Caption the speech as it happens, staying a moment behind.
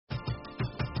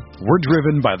We're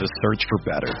driven by the search for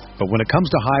better. But when it comes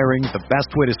to hiring, the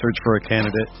best way to search for a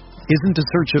candidate isn't to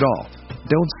search at all.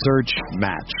 Don't search,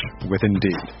 match with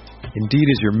Indeed. Indeed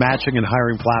is your matching and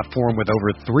hiring platform with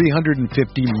over 350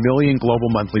 million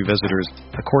global monthly visitors,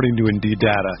 according to Indeed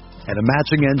data, and a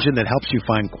matching engine that helps you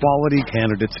find quality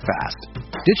candidates fast.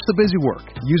 Ditch the busy work.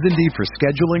 Use Indeed for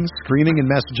scheduling, screening, and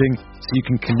messaging so you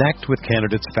can connect with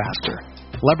candidates faster.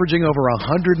 Leveraging over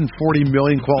 140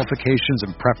 million qualifications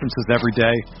and preferences every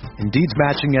day, Indeed's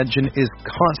matching engine is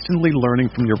constantly learning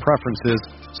from your preferences,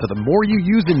 so the more you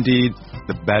use Indeed,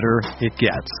 the better it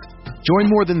gets.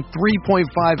 Join more than 3.5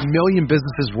 million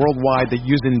businesses worldwide that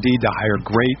use Indeed to hire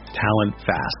great talent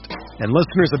fast. And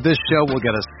listeners of this show will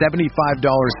get a $75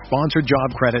 sponsored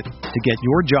job credit to get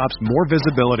your jobs more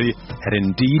visibility at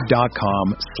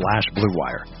Indeed.com/Blue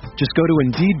Wire. Just go to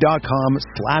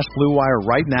Indeed.com/Blue Wire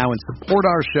right now and support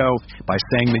our show by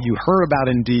saying that you heard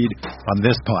about Indeed on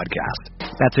this podcast.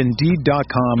 That's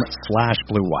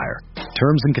Indeed.com/Blue Wire.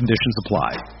 Terms and conditions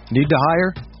apply. Need to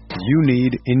hire? You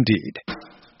need Indeed.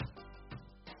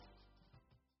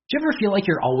 Do you ever feel like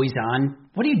you're always on?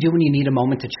 What do you do when you need a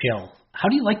moment to chill? How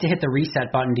do you like to hit the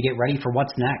reset button to get ready for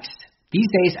what's next? These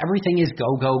days, everything is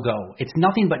go, go, go. It's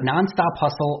nothing but nonstop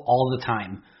hustle all the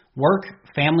time. Work,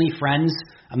 family, friends,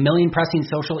 a million pressing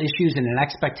social issues, and an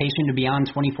expectation to be on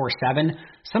 24/7.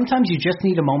 Sometimes you just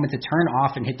need a moment to turn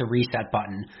off and hit the reset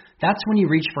button. That's when you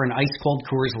reach for an ice-cold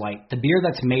Coors Light, the beer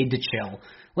that's made to chill.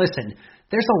 Listen,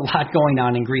 there's a lot going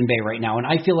on in Green Bay right now, and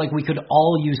I feel like we could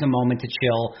all use a moment to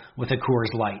chill with a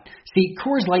Coors Light. See,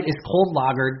 Coors Light is cold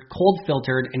lagered, cold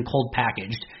filtered, and cold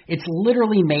packaged. It's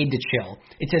literally made to chill.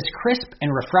 It's as crisp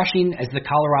and refreshing as the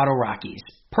Colorado Rockies.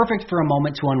 Perfect for a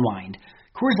moment to unwind.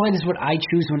 Coors Light is what I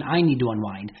choose when I need to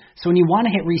unwind. So when you want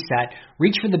to hit reset,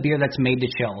 reach for the beer that's made to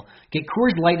chill. Get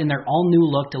Coors Light in their all-new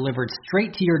look delivered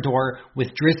straight to your door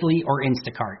with Drizzly or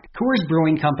Instacart. Coors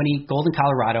Brewing Company, Golden,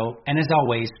 Colorado, and as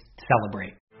always,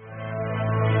 celebrate.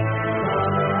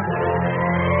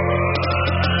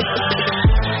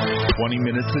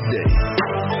 Minutes a day,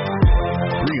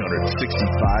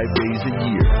 365 days a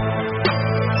year.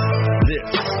 This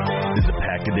is the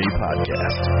Pack-A-Day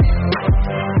Podcast.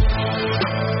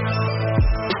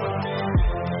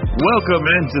 Welcome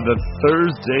into the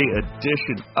Thursday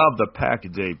edition of the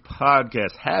Pack-A-Day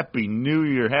Podcast. Happy New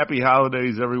Year. Happy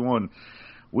holidays, everyone.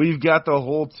 We've got the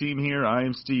whole team here. I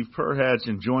am Steve Perhatch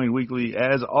and joined weekly,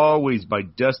 as always, by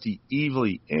Dusty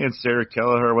Evely and Sarah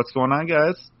Kelleher. What's going on,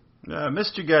 guys?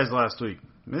 Missed you guys last week.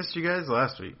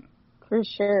 For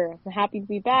sure. I'm happy to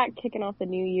be back, kicking off the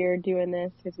new year doing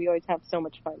this because we always have so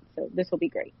much fun. So this will be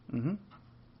great. Mm-hmm.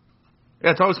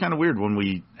 Yeah, it's always kind of weird when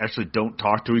we actually don't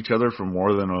talk to each other for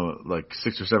more than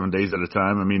 6 or 7 days at a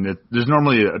time. I mean, there's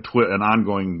normally an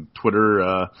ongoing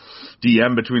Twitter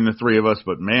DM between the three of us,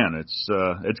 but man, it's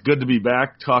good to be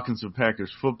back talking some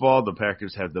Packers football. The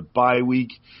Packers have the bye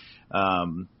week.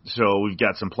 So we've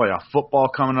got some playoff football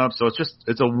coming up. So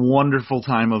it's a wonderful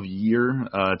time of year,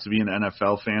 to be an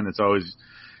NFL fan. It's always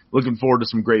looking forward to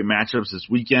some great matchups this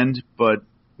weekend. But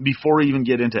before we even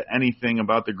get into anything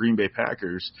about the Green Bay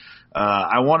Packers,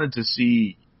 I wanted to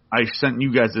see, I sent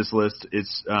you guys this list.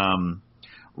 It's,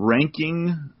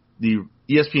 ranking, the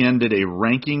ESPN did a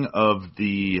ranking of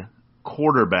the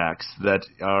quarterbacks that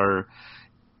are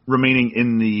remaining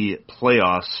in the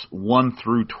playoffs 1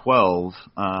 through 12,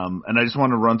 and I just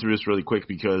want to run through this really quick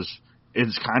because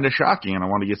it's kind of shocking, and I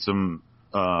want to get some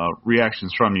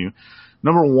reactions from you.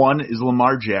 Number 1 is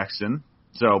Lamar Jackson.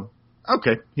 So,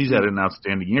 okay, he's had an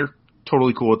outstanding year.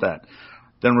 Totally cool with that.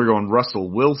 Then we're going Russell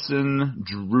Wilson,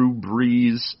 Drew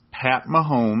Brees, Pat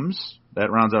Mahomes. That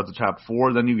rounds out the top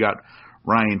 4. Then you got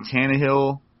Ryan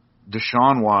Tannehill,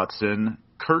 Deshaun Watson,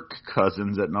 Kirk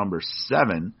Cousins at number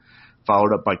 7.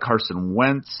 Followed up by Carson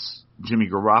Wentz, Jimmy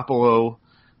Garoppolo,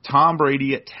 Tom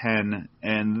Brady at 10,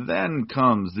 and then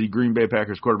comes the Green Bay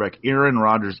Packers quarterback Aaron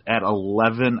Rodgers at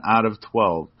 11 out of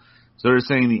 12. So they're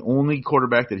saying the only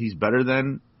quarterback that he's better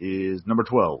than is number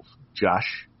 12,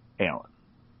 Josh Allen.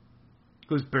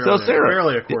 Who's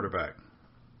barely a quarterback.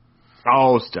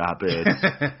 Oh, stop it.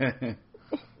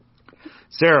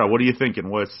 Sarah, what are you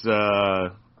thinking?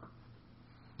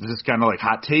 Is this kind of like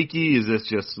hot takey? Is this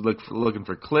just looking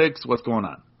for clicks? What's going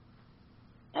on?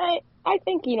 I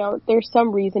think, there's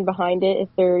some reason behind it. If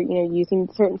they're, using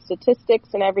certain statistics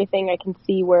and everything, I can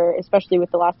see where, especially with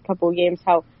the last couple of games,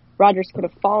 how Rodgers could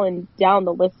have fallen down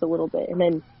the list a little bit. And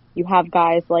then you have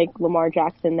guys like Lamar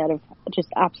Jackson that have just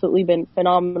absolutely been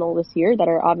phenomenal this year that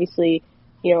are obviously,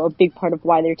 a big part of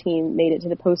why their team made it to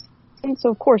the postseason.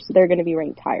 So, of course, they're going to be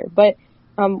ranked higher. But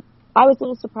I was a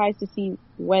little surprised to see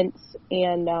Wentz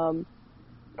and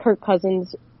Kirk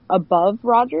Cousins above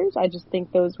Rodgers. I just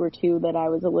think those were two that I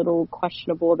was a little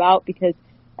questionable about because,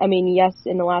 I mean, yes,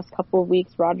 in the last couple of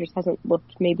weeks, Rodgers hasn't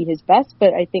looked maybe his best,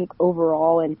 but I think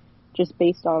overall and just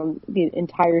based on the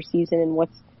entire season and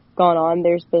what's gone on,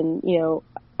 there's been,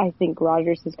 I think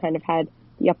Rodgers has kind of had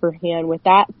the upper hand with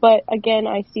that. But again,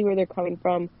 I see where they're coming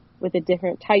from with the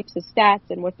different types of stats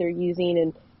and what they're using,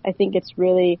 and I think it's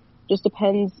really just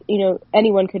depends,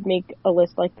 anyone could make a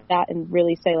list like that and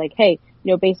really say like, hey,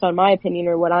 based on my opinion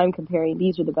or what I'm comparing,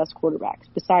 these are the best quarterbacks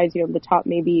besides, the top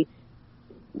maybe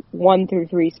 1 through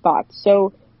 3 spots.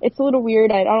 So it's a little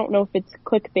weird. I don't know if it's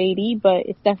clickbaity, but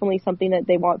it's definitely something that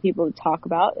they want people to talk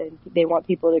about and they want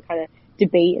people to kind of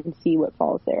debate and see what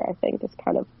falls there. I think is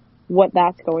kind of what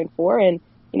that's going for. And,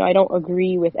 I don't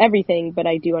agree with everything, but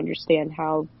I do understand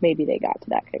how maybe they got to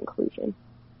that conclusion.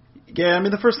 Yeah, I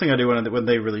mean, the first thing I do when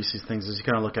they release these things is you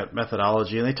kind of look at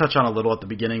methodology, and they touch on a little at the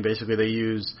beginning. Basically, they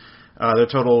use their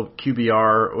total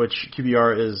QBR, which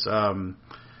QBR is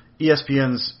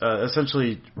ESPN's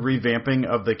essentially revamping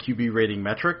of the QB rating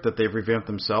metric that they've revamped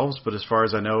themselves, but as far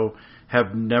as I know,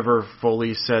 have never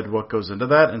fully said what goes into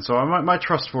that. And so my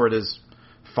trust for it is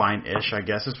fine-ish, I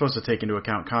guess. It's supposed to take into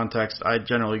account context. I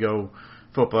generally go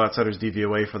Football Outsiders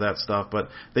DVOA for that stuff, but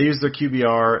they use their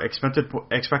QBR,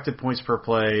 expected points per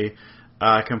play,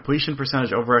 completion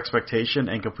percentage over expectation,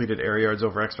 and completed air yards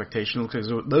over expectation.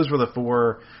 Those were the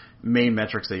 4 main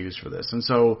metrics they used for this. And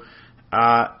so,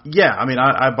 I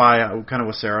buy kind of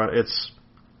with Sarah. It's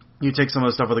you take some of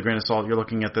the stuff with a grain of salt. You're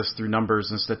looking at this through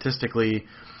numbers, and statistically,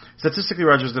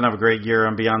 Rodgers didn't have a great year,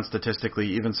 and beyond statistically,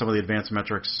 even some of the advanced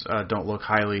metrics don't look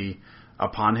highly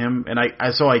upon him. And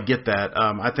so I get that.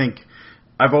 I think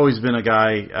I've always been a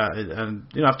guy, and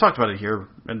I've talked about it here,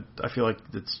 and I feel like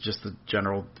it's just the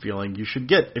general feeling you should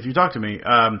get if you talk to me.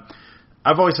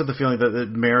 I've always had the feeling that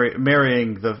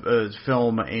marrying the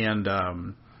film and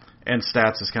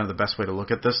stats is kind of the best way to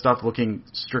look at this stuff. Looking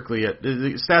strictly at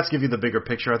stats give you the bigger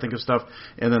picture, I think, of stuff,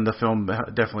 and then the film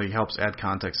definitely helps add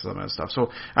context to some of that stuff. So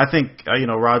I think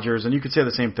Rodgers, and you could say the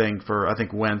same thing for I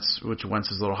think Wentz, which Wentz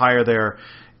is a little higher there.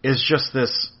 Is just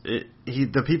this,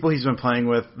 the people he's been playing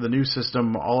with, the new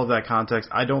system, all of that context.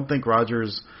 I don't think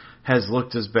Rodgers has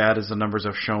looked as bad as the numbers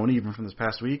have shown, even from this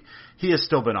past week. He has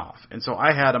still been off. And so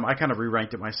I had him, I kind of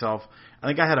re-ranked it myself. I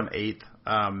think I had him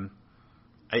 8th.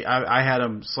 I had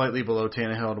him slightly below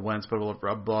Tannehill and Wentz, but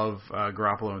above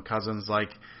Garoppolo and Cousins. Like,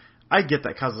 I get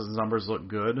that Cousins' numbers look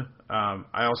good.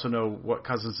 I also know what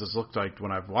Cousins has looked like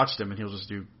when I've watched him, and he'll just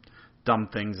do dumb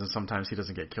things, and sometimes he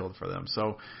doesn't get killed for them.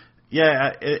 So,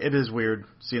 yeah, it is weird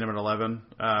seeing him at 11,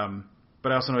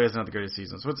 but I also know he hasn't had the greatest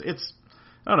season. So it's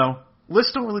I don't know.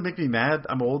 Lists don't really make me mad.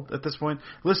 I'm old at this point.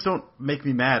 Lists don't make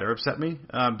me mad or upset me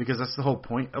because that's the whole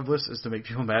point of lists is to make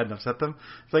people mad and upset them.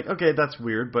 It's like, okay, that's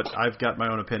weird, but I've got my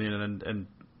own opinion, and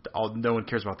no one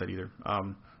cares about that either.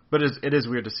 But it is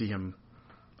weird to see him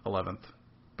 11th,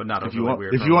 but not overly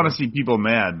weird. If you want to see people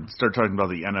mad, start talking about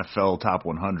the NFL Top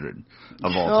 100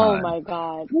 of all time. Oh, my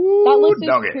God. That list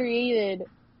is created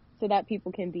so that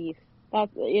people can beef.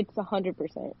 It's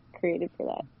 100% created for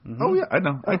that. Mm-hmm. Oh yeah, I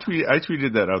know. I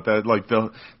tweeted that out. That like the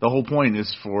whole point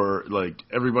is for like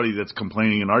everybody that's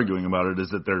complaining and arguing about it is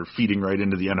that they're feeding right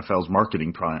into the NFL's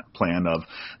marketing plan of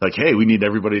like, hey, we need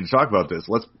everybody to talk about this.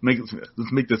 Let's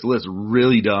make this list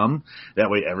really dumb. That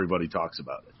way everybody talks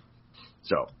about it.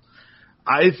 So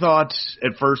I thought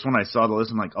at first when I saw the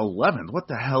list, I'm like, 11th. What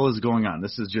the hell is going on?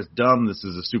 This is just dumb. This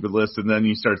is a stupid list. And then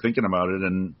you start thinking about it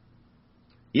and.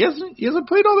 He hasn't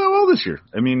played all that well this year.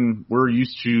 I mean, we're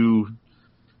used to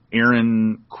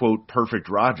Aaron, quote, perfect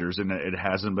Rodgers, and it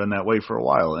hasn't been that way for a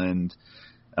while. And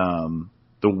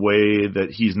the way that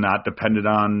he's not depended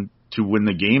on to win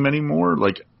the game anymore,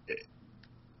 like,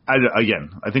 I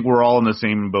think we're all in the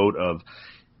same boat of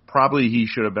probably he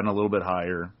should have been a little bit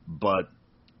higher, but,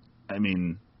 I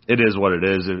mean, it is what it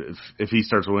is. If he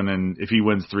starts winning, if he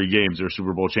wins 3 games, they're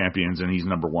Super Bowl champions, and he's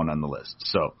number 1 on the list.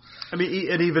 So, I mean,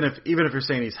 and even if you're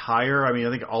saying he's higher, I mean,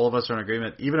 I think all of us are in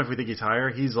agreement. Even if we think he's higher,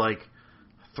 he's like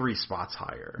 3 spots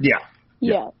higher.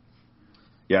 Yeah.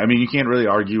 I mean, you can't really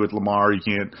argue with Lamar. You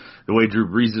can't. The way Drew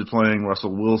Brees is playing,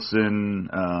 Russell Wilson,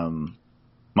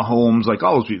 Mahomes, like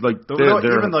all those people, like they're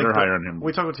higher on him.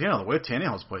 We talk about Tannehill. The way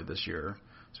Tannehill's played this year,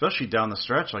 especially down the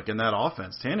stretch, like in that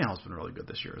offense, Tannehill's been really good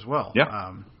this year as well.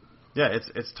 Yeah.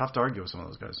 It's tough to argue with some of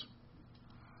those guys.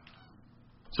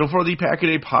 So for the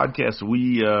Pack-A-Day podcast,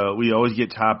 we always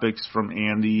get topics from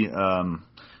Andy,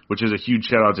 which is a huge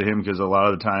shout-out to him because a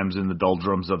lot of the times in the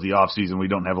doldrums of the off-season, we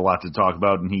don't have a lot to talk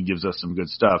about, and he gives us some good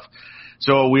stuff.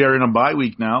 So we are in a bye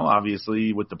week now,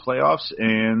 obviously, with the playoffs,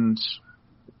 and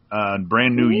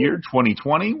Brand new year,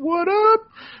 2020. What up?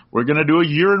 We're going to do a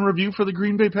year in review for the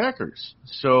Green Bay Packers.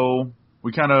 So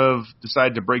we kind of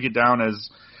decided to break it down as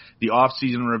the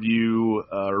off-season review,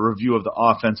 a review of the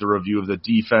offense, a review of the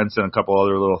defense, and a couple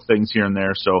other little things here and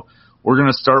there. So we're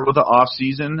going to start with the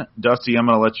off-season. Dusty, I'm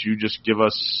going to let you just give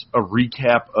us a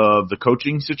recap of the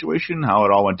coaching situation, how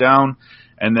it all went down,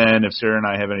 and then if Sarah and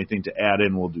I have anything to add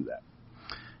in, we'll do that.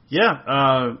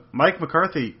 Yeah, Mike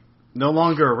McCarthy no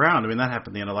longer around. I mean, that happened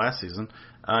at the end of last season.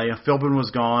 Philbin was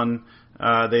gone.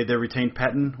 They retained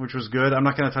Pettin, which was good. I'm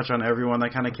not going to touch on everyone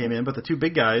that kind of came in, but the two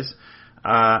big guys,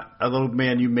 a little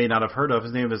man you may not have heard of,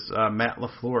 his name is Matt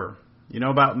LaFleur. You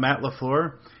know about Matt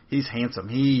LaFleur? He's handsome.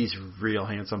 He's real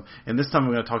handsome. And this time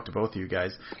I'm going to talk to both of you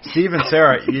guys. Steve and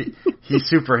Sarah, he's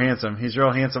super handsome. He's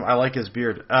real handsome. I like his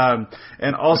beard.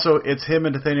 And also, it's him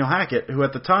and Nathaniel Hackett, who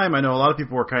at the time, I know a lot of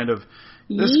people were kind of,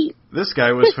 this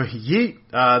guy was for yeet.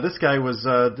 This guy was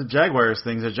the Jaguars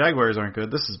things. The Jaguars aren't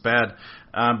good. This is bad.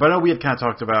 But I know we had kind of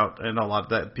talked about, and a lot of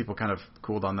that people kind of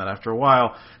cooled on that after a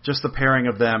while, just the pairing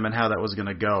of them and how that was going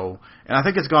to go. And I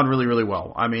think it's gone really, really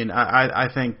well. I mean, I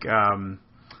think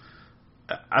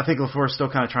LaFleur is still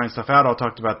kind of trying stuff out. I'll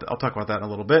talk about that in a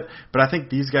little bit. But I think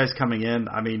these guys coming in,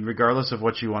 I mean, regardless of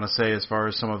what you want to say as far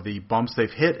as some of the bumps they've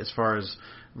hit, as far as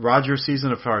Rodgers'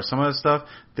 season, as far as some of that stuff,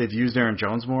 they've used Aaron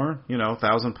Jones more,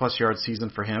 1,000+ yard season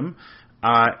for him.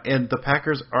 And the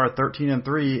Packers are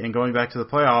 13-3 and going back to the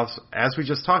playoffs, as we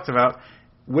just talked about,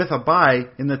 with a bye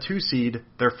in the 2 seed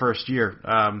their first year.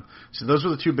 So those were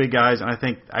the two big guys, and I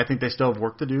think they still have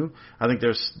work to do. I think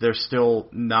they're still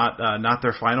not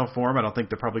their final form. I don't think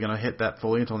they're probably going to hit that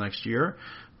fully until next year.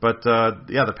 But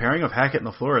the pairing of Hackett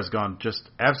and LaFleur has gone just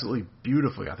absolutely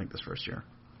beautifully, I think, this first year.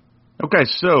 Okay,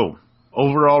 so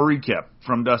overall recap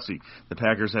from Dusty. The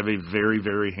Packers have a very,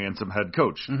 very handsome head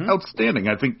coach. Mm-hmm. Outstanding.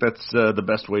 I think that's the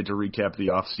best way to recap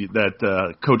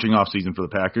the coaching offseason for the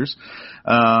Packers.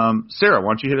 Sarah, why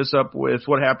don't you hit us up with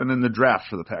what happened in the draft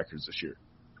for the Packers this year?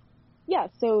 Yeah,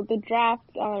 so the draft,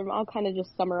 I'll kind of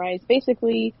just summarize.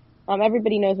 Basically,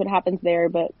 everybody knows what happens there,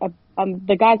 but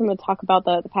the guys I'm going to talk about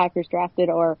the Packers drafted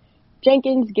are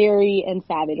Jenkins, Gary, and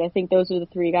Savage. I think those are the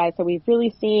three guys that we've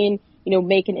really seen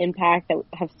make an impact, that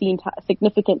have seen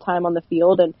significant time on the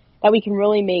field, and that we can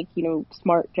really make,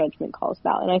 smart judgment calls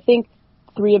about. And I think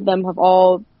 3 of them have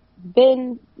all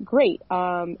been great.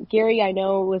 Gary, I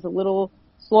know, was a little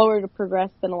slower to progress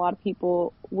than a lot of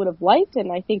people would have liked,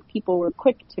 and I think people were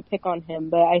quick to pick on him,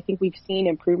 but I think we've seen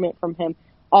improvement from him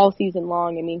all season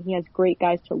long. I mean, he has great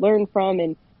guys to learn from,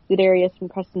 and Za'Darius and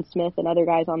Preston Smith and other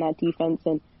guys on that defense,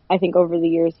 and I think over the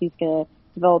years he's going to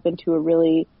develop into a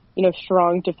really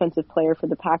strong defensive player for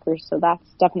the Packers, so that's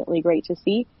definitely great to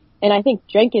see. And I think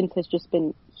Jenkins has just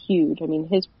been huge. I mean,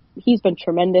 he's been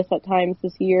tremendous at times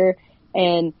this year,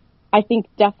 and I think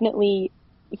definitely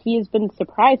he has been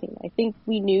surprising. I think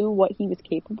we knew what he was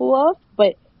capable of,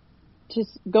 but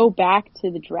just go back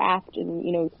to the draft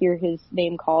and, hear his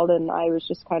name called, and I was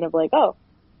just kind of like, oh,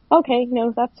 okay,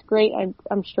 that's great.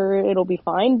 I'm sure it'll be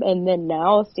fine. And then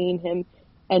now seeing him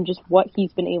and just what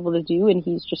he's been able to do, and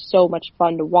he's just so much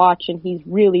fun to watch, and he's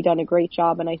really done a great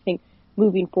job. And I think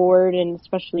moving forward, and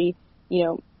especially,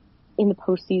 in the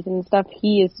postseason and stuff,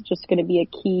 he is just going to be a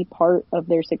key part of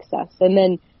their success. And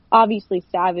then obviously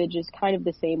Savage is kind of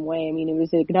the same way. I mean, it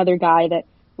was another guy that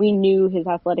we knew his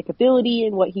athletic ability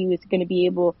and what he was going to be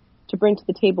able to bring to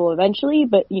the table eventually,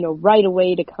 but, right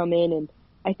away to come in. And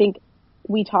I think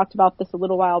we talked about this a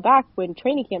little while back when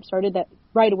training camp started, that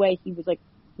right away he was like,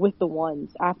 with the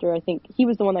ones, after I think he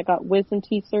was the one that got wisdom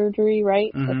teeth surgery,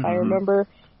 right? Mm-hmm. If I remember.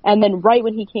 And then right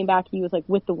when he came back, he was like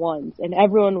with the ones, and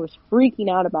everyone was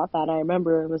freaking out about that. I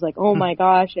remember, and was like, oh my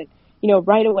gosh. And,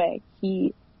 right away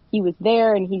he was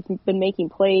there, and he's been making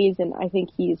plays, and I think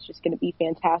he is just going to be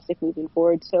fantastic moving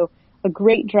forward. So a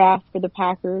great draft for the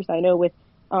Packers. I know with,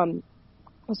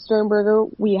 Sternberger,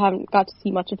 we haven't got to see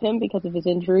much of him because of his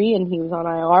injury, and he was on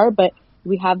IR, but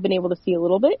we have been able to see a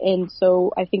little bit, and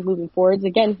so I think moving forwards,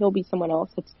 again, he'll be someone else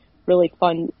that's really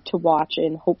fun to watch,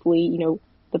 and hopefully,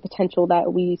 the potential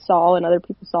that we saw and other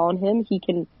people saw in him, he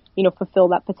can, fulfill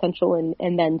that potential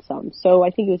and then some. So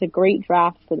I think it was a great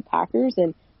draft for the Packers,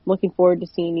 and looking forward to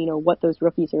seeing, what those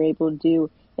rookies are able to do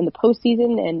in the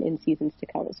postseason and in seasons to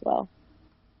come as well.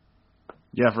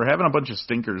 Yeah, for having a bunch of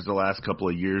stinkers the last couple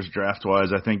of years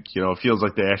draft-wise, I think, it feels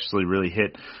like they actually really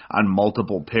hit on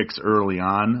multiple picks early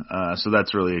on, so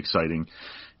that's really exciting.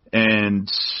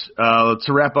 And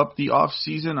to wrap up the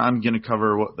off-season, I'm going to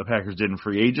cover what the Packers did in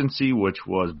free agency, which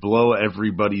was blow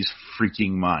everybody's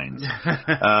freaking minds.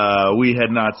 We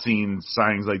had not seen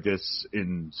signings like this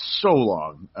in so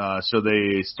long. So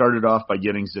they started off by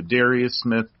getting Za'Darius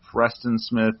Smith, Preston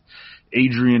Smith,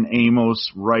 Adrian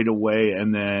Amos right away,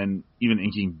 and then even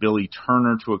inking Billy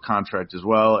Turner to a contract as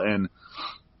well. And,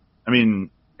 I mean,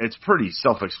 it's pretty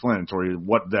self-explanatory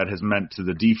what that has meant to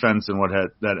the defense and what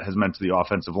that has meant to the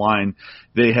offensive line.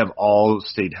 They have all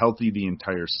stayed healthy the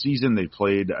entire season. They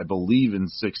played, I believe, in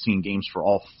 16 games for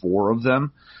all 4 of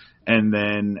them. And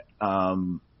then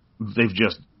they've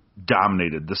just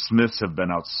dominated. The Smiths have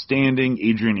been outstanding.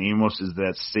 Adrian Amos is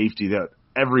that safety that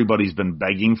everybody's been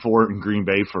begging for in Green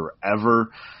Bay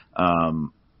forever.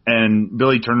 And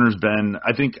Billy Turner's been,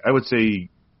 I would say,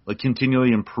 like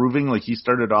continually improving. Like he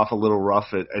started off a little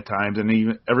rough at times, and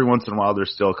even every once in a while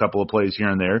there's still a couple of plays here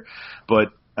and there. But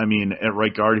I mean, at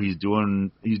right guard, he's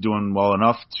doing well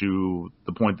enough to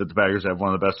the point that the Packers have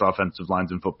one of the best offensive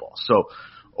lines in football. So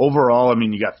overall, I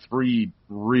mean, you got 3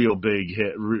 real big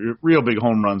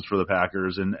home runs for the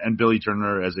Packers, and Billy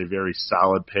Turner as a very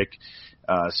solid pick.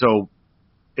 So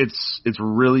it's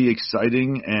really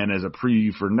exciting. And as a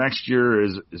preview for next year,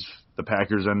 is the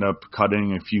Packers end up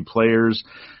cutting a few players.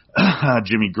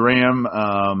 Jimmy Graham,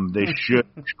 they should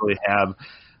actually have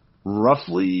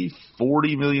roughly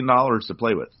 $40 million to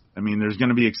play with. I mean, there's going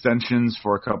to be extensions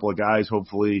for a couple of guys,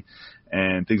 hopefully,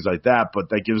 and things like that, but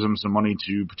that gives them some money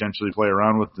to potentially play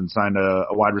around with and sign a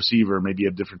wide receiver, maybe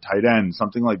a different tight end,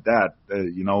 something like that.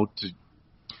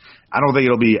 I don't think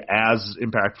it'll be as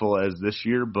impactful as this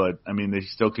year, but, I mean, they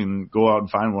still can go out and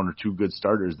find 1 or 2 good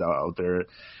starters out there.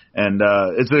 And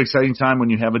it's an exciting time when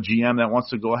you have a GM that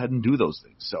wants to go ahead and do those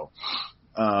things. So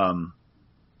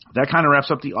that kind of wraps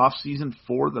up the offseason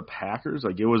for the Packers.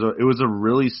 Like, it was a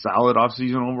really solid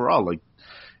offseason overall. Like,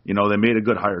 you know, they made a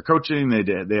good hire coaching. They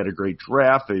had a great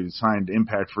draft. They signed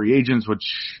impact free agents,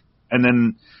 and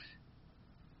then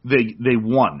they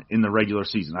won in the regular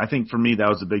season. I think for me that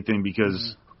was a big thing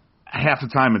because half the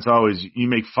time it's always you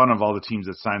make fun of all the teams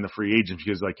that sign the free agents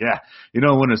because, like, yeah, you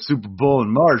don't win a Super Bowl in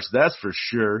March, that's for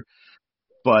sure.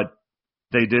 But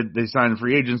they did. They signed the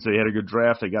free agents. They had a good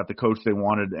draft. They got the coach they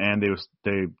wanted, and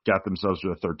they got themselves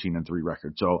to a 13-3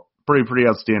 record. So pretty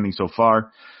outstanding so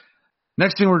far.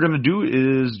 Next thing we're going to do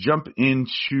is jump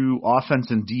into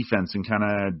offense and defense and kind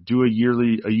of do a year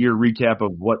recap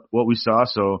of what we saw.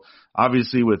 So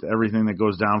obviously with everything that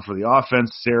goes down for the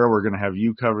offense, Sarah, we're going to have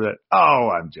you cover that. Oh,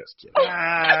 I'm just kidding.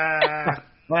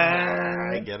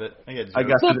 I get it.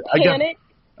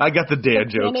 I got the dad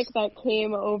jokes. The panic that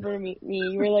came over me.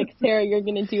 You were like, Sarah, you're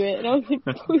going to do it. And I was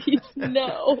like, please,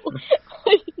 no.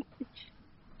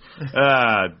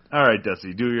 All right,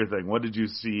 Dusty, do your thing. What did you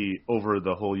see over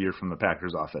the whole year from the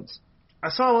Packers offense? I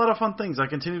saw a lot of fun things. I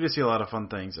continue to see a lot of fun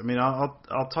things. I mean,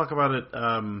 I'll talk about it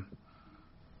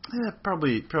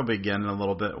probably again in a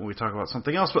little bit when we talk about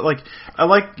something else. But I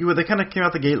like they kind of came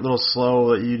out the gate a little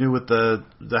slow. You knew with the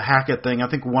Hackett thing. I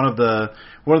think one of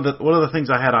the things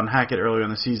I had on Hackett earlier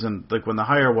in the season, like when the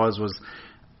hire was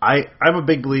I'm a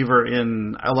big believer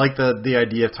in. I like the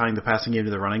idea of tying the passing game to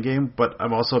the running game, but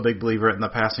I'm also a big believer in the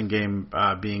passing game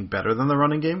being better than the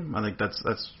running game. I think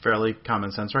that's fairly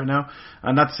common sense right now.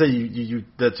 Not to say you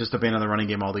that's just abandon the running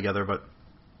game altogether, but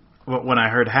when I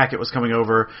heard Hackett was coming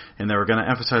over and they were going to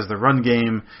emphasize the run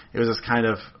game, it was this kind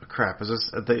of crap. Is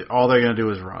this all they're going to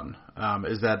do is run?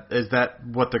 Is that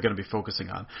what they're going to be focusing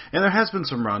on? And there has been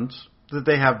some runs. That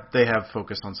they have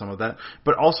focused on some of that,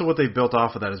 but also what they've built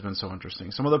off of that has been so interesting.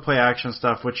 Some of the play action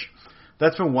stuff, which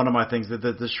that's been one of my things, that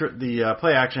the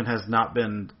play action has not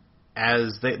been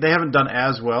as they haven't done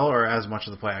as well or as much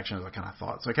of the play action as I kind of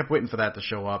thought. So I kept waiting for that to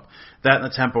show up. That and the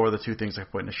tempo are the 2 things I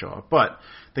kept waiting to show up. But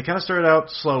they kind of started out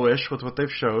slowish with what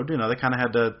they've showed. You know, they kind of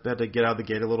had to get out of the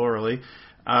gate a little early.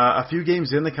 A few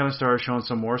games in, they kind of started showing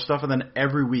some more stuff, and then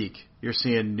every week you're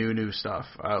seeing new stuff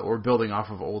or building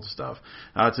off of old stuff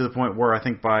to the point where I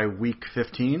think by week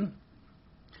 15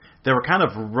 they were kind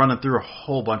of running through a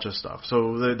whole bunch of stuff.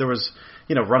 So there was,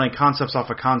 running concepts off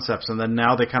of concepts, and then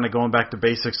now they're kind of going back to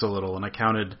basics a little, and I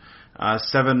counted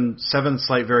seven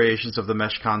slight variations of the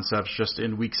mesh concepts just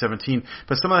in week 17,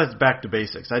 but some of that's back to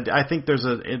basics. I think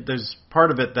there's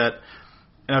part of it that,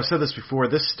 and I've said this before,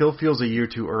 this still feels a year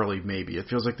too early, maybe. It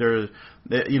feels like they're,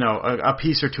 a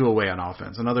piece or 2 away on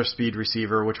offense. Another speed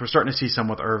receiver, which we're starting to see some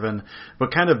with Irvin,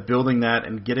 but kind of building that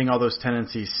and getting all those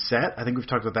tendencies set. I think we've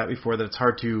talked about that before, that it's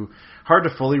hard to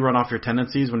fully run off your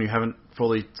tendencies when you haven't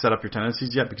fully set up your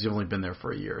tendencies yet because you've only been there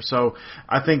for a year. So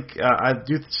I think, I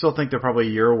do still think they're probably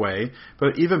a year away,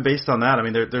 but even based on that, I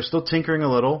mean, they're still tinkering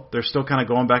a little. They're still kind of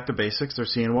going back to basics. They're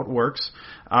seeing what works,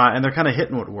 and they're kind of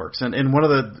hitting what works. And one of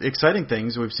the exciting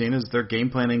things we've seen is they're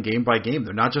game planning game by game.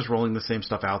 They're not just rolling the same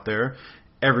stuff out there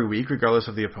every week, regardless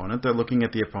of the opponent. They're looking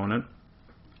at the opponent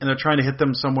and they're trying to hit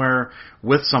them somewhere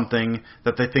with something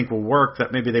that they think will work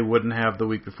that maybe they wouldn't have the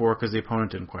week before because the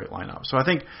opponent didn't quite line up. So I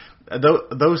think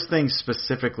those things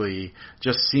specifically,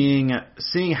 just seeing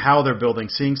how they're building,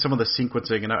 seeing some of the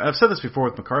sequencing, and I've said this before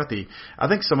with McCarthy, I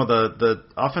think some of the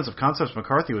offensive concepts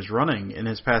McCarthy was running in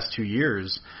his past 2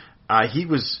 years,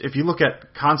 if you look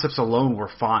at concepts alone, were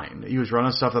fine. He was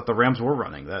running stuff that the Rams were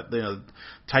running, that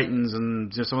Titans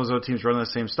and some of those other teams running the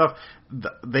same stuff.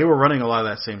 They were running a lot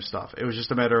of that same stuff. It was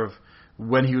just a matter of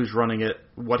when he was running it,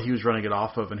 what he was running it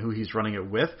off of, and who he's running it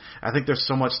with. I think there's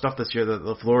so much stuff this year that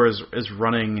LaFleur is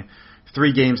running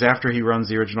 3 games after he runs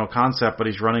the original concept, but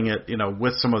he's running it,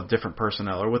 with some of the different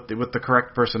personnel, or with the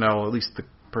correct personnel, at least the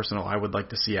personnel I would like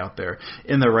to see out there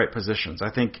in the right positions. I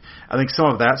think some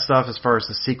of that stuff, as far as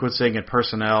the sequencing and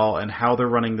personnel and how they're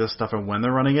running this stuff and when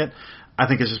they're running it, I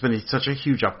think it's just been such a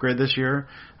huge upgrade this year,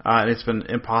 and it's been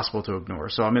impossible to ignore.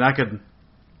 So, I mean, I could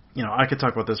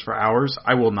talk about this for hours.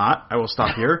 I will not. I will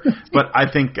stop here. But I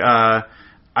think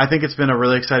it's been a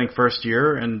really exciting first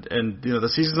year, and the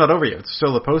season's not over yet. It's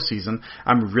still the postseason.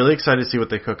 I'm really excited to see what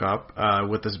they cook up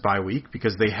with this bye week,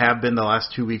 because they have been, the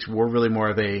last 2 weeks were really more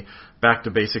of a back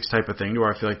to basics type of thing, to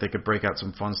where I feel like they could break out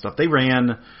some fun stuff. They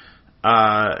ran.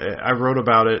 I wrote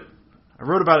about it.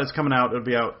 It's coming out. It'll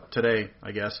be out today,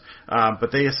 I guess.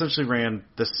 But they essentially ran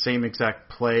the same exact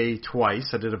play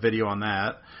twice. I did a video on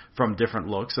that from different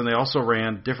looks, and they also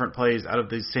ran different plays out of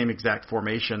the same exact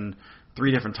formation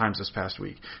 3 different times this past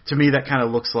week. To me, that kind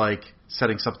of looks like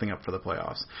setting something up for the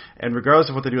playoffs. And regardless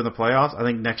of what they do in the playoffs, I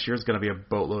think next year is going to be a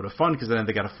boatload of fun, because then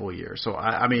they got a full year. So,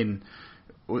 I mean,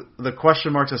 the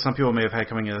question marks that some people may have had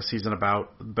coming into the season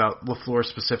about LaFleur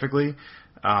specifically,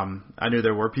 I knew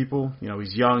there were people.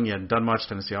 He's young, he hadn't done much.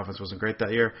 Tennessee offense wasn't great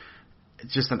that year.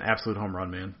 It's just an absolute home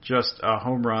run, man. Just a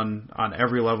home run on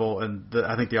every level, and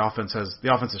I think the offense has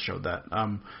showed that.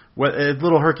 A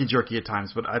little herky-jerky at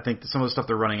times, but I think some of the stuff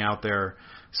they're running out there,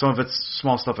 some of it's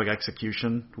small stuff like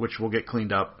execution, which will get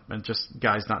cleaned up, and just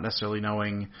guys not necessarily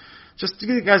knowing. Just to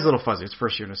get the guys a little fuzzy. It's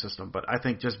first year in the system, but I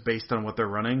think just based on what they're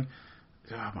running,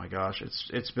 oh my gosh,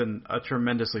 it's been a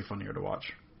tremendously fun year to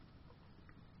watch.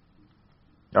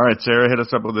 All right, Sarah, hit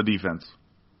us up with the defense.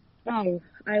 Oh,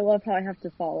 I love how I have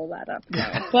to follow that up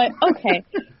now. But, okay.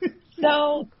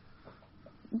 So,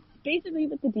 basically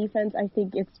with the defense, I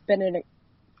think it's been an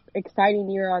exciting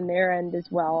year on their end as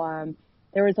well.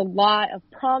 There was a lot of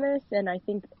promise, and I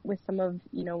think with some of,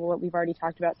 what we've already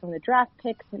talked about, some of the draft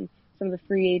picks and some of the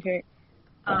free agent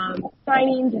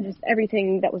signings and just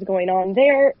everything that was going on,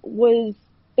 there was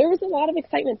a lot of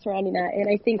excitement surrounding that. And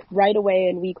I think right away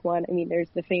in week 1, there's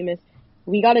the famous,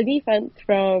 we got a defense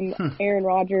from Aaron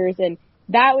Rodgers, and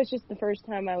that was just the first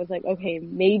time I was like, okay,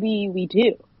 maybe we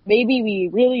do. Maybe we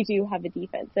really do have a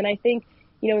defense. And I think,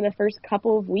 in the first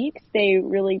couple of weeks, they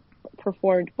really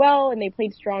performed well and they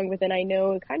played strong. But then I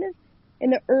know kind of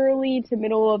in the early to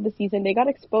middle of the season, they got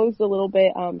exposed a little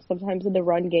bit, sometimes in the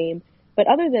run game. But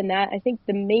other than that, I think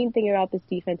the main thing about this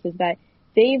defense is that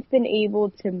they've been able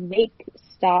to make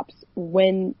stops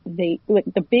when the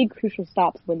big crucial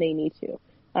stops when they need to.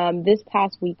 This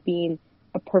past week being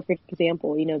a perfect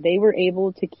example. They were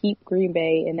able to keep Green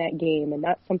Bay in that game, and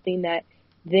that's something that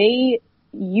they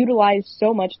utilized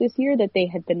so much this year that they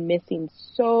had been missing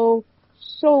so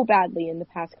badly in the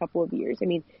past couple of years.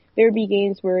 There would be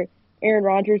games where Aaron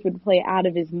Rodgers would play out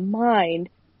of his mind,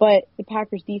 but the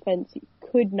Packers defense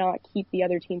could not keep the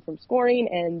other team from scoring,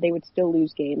 and they would still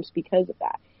lose games because of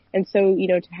that. And so,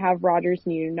 to have Rodgers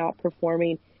not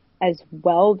performing as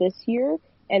well this year,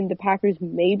 and the Packers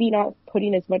maybe not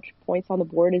putting as much points on the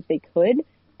board as they could,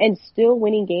 and still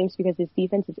winning games because his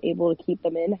defense is able to keep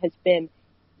them in, has been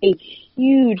a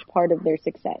huge part of their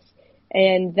success.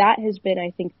 And that has been,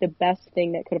 I think, the best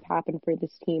thing that could have happened for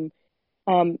this team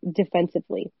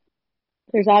defensively.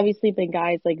 There's obviously been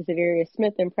guys like Za'Darius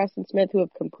Smith and Preston Smith who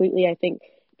have completely, I think,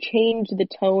 changed the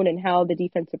tone and how the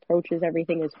defense approaches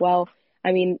everything as well.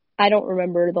 I don't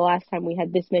remember the last time we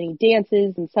had this many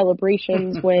dances and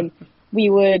celebrations when we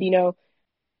would,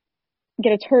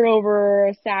 get a turnover,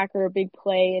 a sack, or a big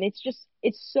play. And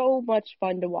it's so much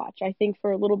fun to watch. I think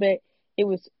for a little bit, it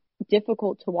was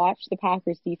difficult to watch the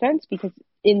Packers defense because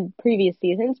in previous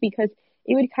seasons, because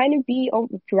it would kind of be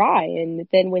dry. And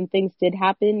then when things did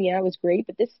happen, it was great.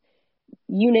 But this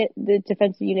unit, the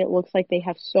defensive unit, looks like they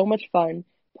have so much fun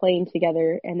playing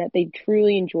together and that they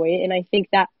truly enjoy it. And I think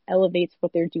that elevates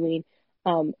what they're doing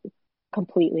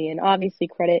completely. And obviously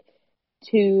credit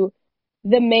to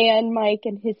the man, Mike,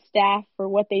 and his staff for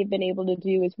what they've been able to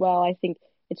do as well. I think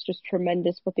it's just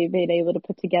tremendous what they've been able to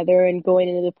put together, and going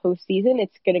into the postseason,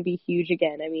 it's going to be huge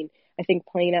again. I think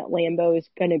playing at Lambeau is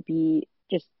going to be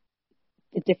just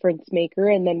the difference maker.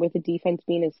 And then with the defense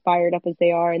being as fired up as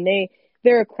they are, and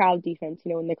they're a crowd defense.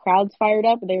 When the crowd's fired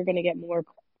up, they're going to get more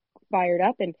fired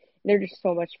up, and they're just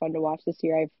so much fun to watch this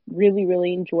year. I've really,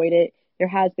 really enjoyed it. There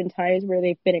has been times where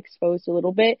they've been exposed a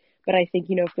little bit, but I think,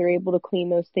 if they're able to clean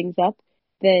those things up,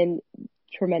 then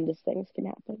tremendous things can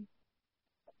happen.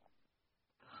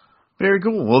 Very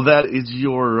cool. Well, that is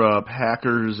your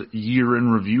Packers year in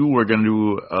review. We're going to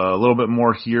do a little bit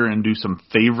more here and do some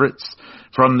favorites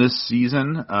from this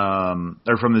season,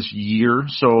 or from this year.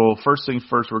 So first things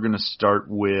first, we're going to start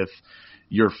with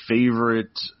your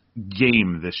favorite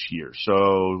game this year.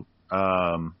 So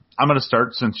I'm going to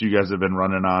start since you guys have been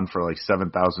running on for like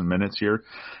 7,000 minutes here.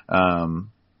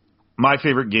 My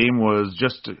favorite game was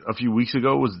just a few weeks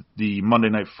ago was the Monday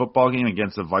Night Football game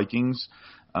against the Vikings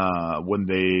when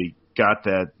they got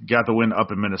the win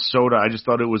up in Minnesota. I just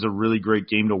thought it was a really great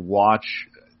game to watch.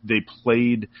 They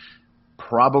played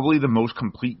probably the most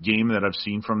complete game that I've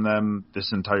seen from them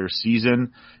this entire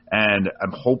season, and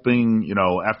I'm hoping,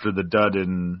 after the dud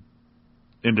in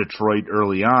Detroit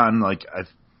early on,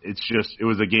 it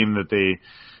was a game that they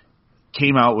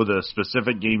came out with a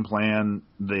specific game plan,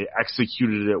 they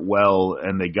executed it well,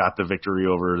 and they got the victory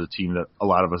over the team that a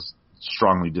lot of us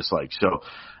strongly dislike. So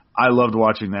I loved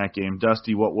watching that game.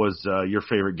 Dusty, what was your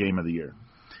favorite game of the year?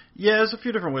 Yeah, there's a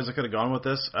few different ways I could have gone with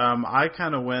this. I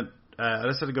kind of went I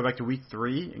decided to go back to week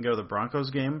 3 and go to the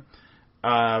Broncos game.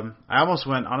 I almost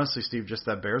went, honestly, Steve, just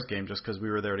that Bears game, just because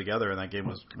we were there together, and that game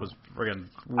was friggin'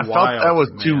 wild. I felt that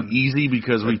was too easy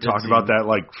because we talked about that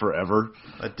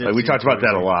we talked about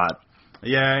that a lot.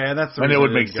 Yeah, and that's the reason. And it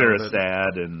would make Sarah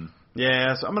sad and.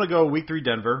 Yeah, so I'm going to go week 3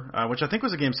 Denver, which I think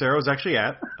was a game Sarah was actually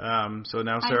at. So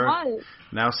now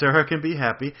Sarah can be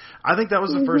happy. I think that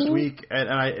was the first week,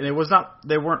 and it was not.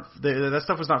 That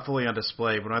stuff was not fully on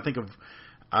display. But when I think of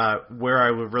where I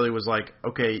really was like,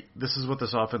 okay, this is what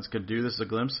this offense could do. This is a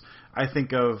glimpse. I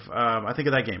think of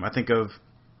that game. I think of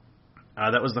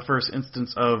that was the first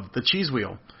instance of the cheese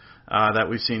wheel that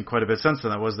we've seen quite a bit since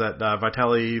then. That was that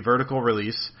Vitale vertical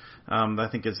release. I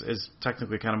think is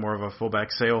technically kind of more of a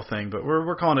fullback sail thing, but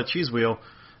we're calling it cheese wheel.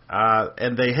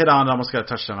 And they hit on and almost got a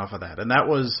touchdown off of that. And that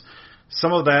was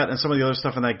some of that, and some of the other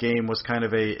stuff in that game was kind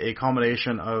of a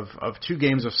culmination of 2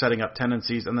 games of setting up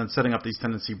tendencies and then setting up these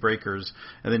tendency breakers,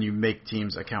 and then you make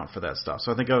teams account for that stuff.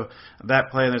 So I think of that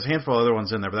play, and there's a handful of other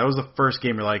ones in there, but that was the first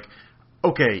game you're like,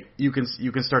 okay, you can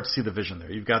start to see the vision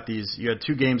there. You had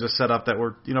 2 games of setup that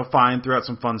were, fine, throughout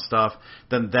some fun stuff.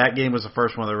 Then that game was the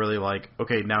first one that really like,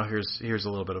 okay, now here's a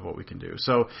little bit of what we can do.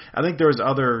 So I think there was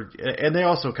and they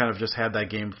also kind of just had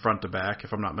that game front to back,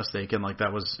 if I'm not mistaken. Like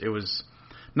it was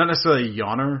not necessarily a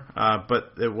yawner,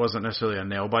 but it wasn't necessarily a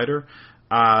nail biter.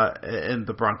 And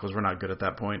the Broncos were not good at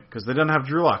that point because they didn't have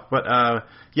Drew Lock. But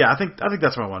yeah, I think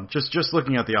that's my one. Just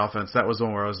looking at the offense, that was the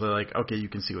one where I was like, okay, you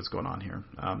can see what's going on here.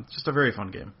 Just a very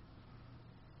fun game.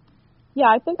 Yeah,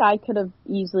 I think I could have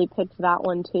easily picked that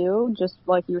one too. Just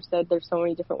like you said, there's so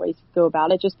many different ways to go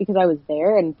about it. Just because I was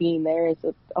there, and being there is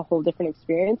a whole different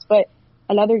experience. But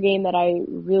another game that I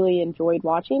really enjoyed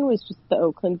watching was just the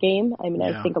Oakland game. I mean,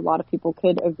 yeah. I think a lot of people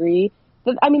could agree.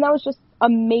 That was just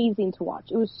amazing to watch.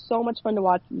 It was so much fun to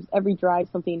watch. It was every drive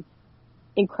something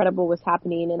incredible was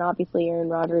happening, and obviously Aaron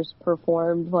Rodgers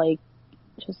performed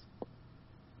just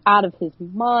out of his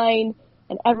mind,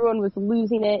 and everyone was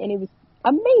losing it, and it was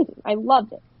amazing. I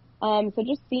loved it. So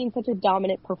just seeing such a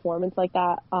dominant performance like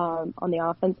that on the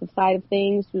offensive side of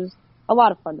things was a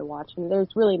lot of fun to watch, and there's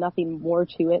really nothing more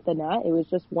to it than that. It was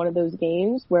just one of those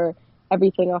games where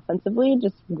everything offensively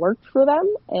just worked for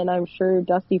them, and I'm sure,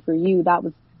 Dusty, for you, that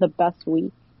was the best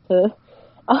week to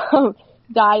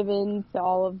dive into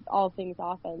all things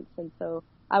offense, and so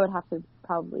I would have to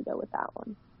probably go with that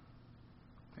one.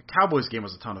 The Cowboys game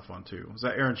was a ton of fun too. Was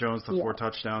that Aaron Jones, 4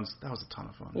 touchdowns? That was a ton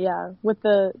of fun. Yeah, with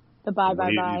the bye. The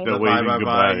bye.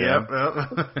 Yep.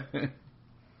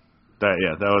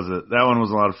 That one was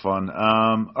a lot of fun.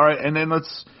 All right, and then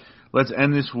let's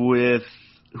end this with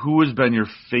who has been your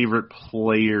favorite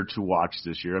player to watch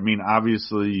this year? I mean,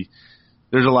 obviously,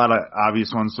 there's a lot of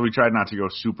obvious ones, so we tried not to go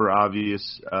super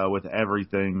obvious with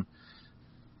everything.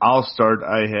 I'll start.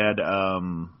 I had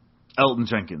Elgton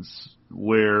Jenkins,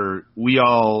 where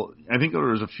I think there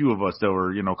was a few of us that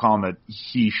were, calling that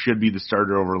he should be the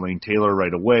starter over Lane Taylor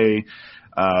right away.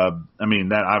 I mean,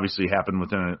 that obviously happened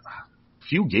within a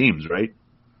few games, right?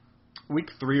 Week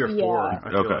 3 or 4, yeah. I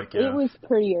feel like. Yeah. It was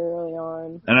pretty early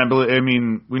on.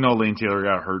 And we know Lane Taylor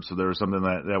got hurt, so there was something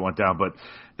that went down, but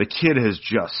the kid has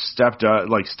just stepped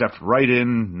right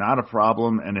in, not a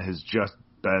problem, and it has just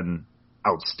been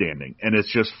outstanding. And it's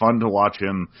just fun to watch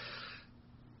him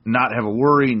not have a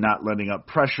worry, not letting up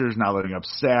pressures, not letting up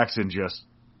sacks, and just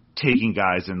taking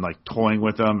guys and like toying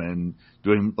with them and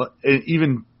doing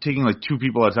even taking like two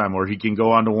people at a time, where he can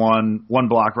go onto one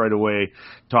block right away,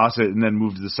 toss it, and then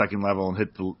move to the second level and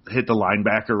hit the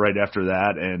linebacker right after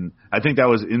that. And I think that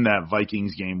was in that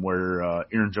Vikings game where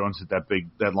Aaron Jones hit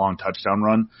that long touchdown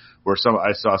run, where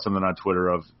I saw something on Twitter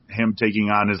of him taking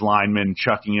on his lineman,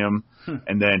 chucking him,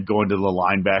 and then going to the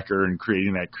linebacker and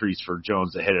creating that crease for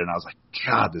Jones to hit it. And I was like,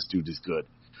 God, this dude is good.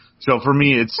 So for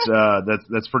me, it's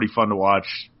that's pretty fun to watch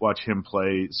him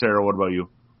play. Sarah, what about you?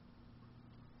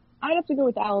 I'd have to go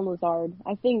with Allen Lazard.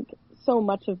 I think so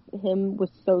much of him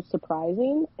was so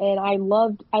surprising, and I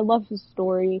loved his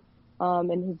story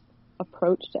and his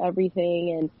approach to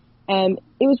everything, and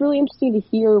it was really interesting to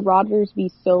hear Rodgers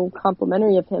be so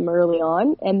complimentary of him early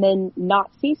on, and then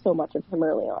not see so much of him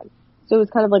early on. So it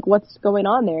was kind of like, what's going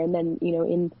on there? And then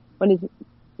when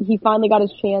he finally got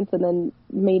his chance and then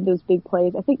made those big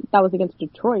plays. I think that was against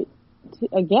Detroit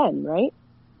again, right?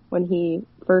 When he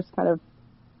first kind of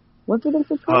was it against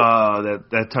Detroit?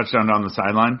 That touchdown down the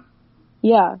sideline.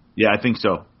 Yeah. Yeah, I think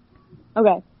so.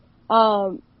 Okay.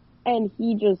 And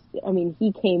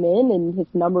he came in and his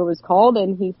number was called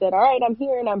and he said, all right, I'm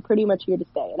here and I'm pretty much here to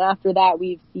stay. And after that,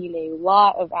 we've seen a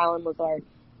lot of Allen Lazard.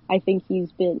 I think he's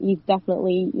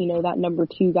definitely, that number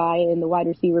 2 guy in the wide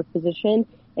receiver position,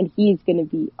 and he's going to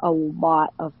be a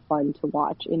lot of fun to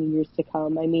watch in years to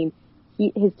come. I mean,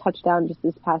 his touchdown just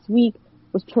this past week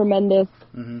was tremendous.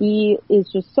 Mm-hmm. He is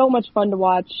just so much fun to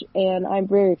watch, and I'm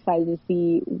very excited to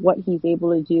see what he's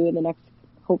able to do in the next,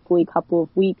 hopefully, couple of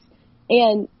weeks.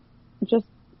 And just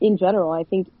in general, I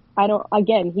think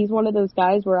he's one of those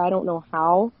guys where I don't know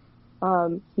how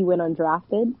he went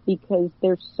undrafted, because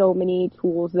there's so many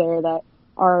tools there that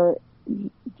are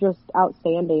just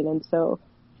outstanding. And so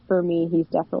for me, he's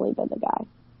definitely been the guy.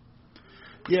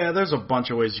 Yeah, there's a bunch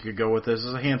of ways you could go with this.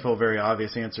 There's a handful of very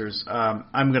obvious answers.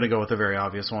 I'm going to go with a very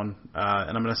obvious one,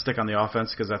 and I'm going to stick on the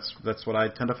offense because that's what I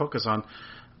tend to focus on.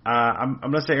 I'm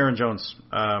going to say Aaron Jones.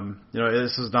 Aaron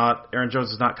Jones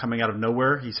is not coming out of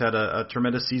nowhere. He's had a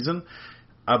tremendous season,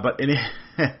 but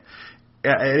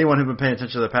anyone who's been paying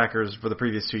attention to the Packers for the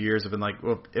previous 2 years have been like,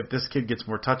 well, if this kid gets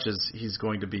more touches, he's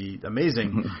going to be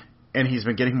amazing. And he's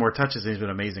been getting more touches, and he's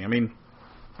been amazing. I mean,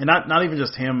 and not even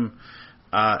just him.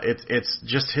 It's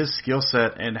just his skill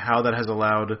set and how that has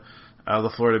allowed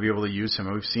LaFleur to be able to use him.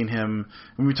 And we've seen him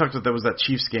when we talked about that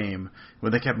Chiefs game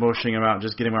when they kept motioning him out and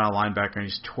just getting him on a linebacker, and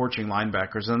he's torching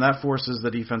linebackers, and that forces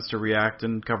the defense to react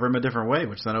and cover him a different way,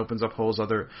 which then opens up holes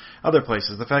other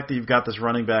places. The fact that you've got this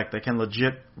running back that can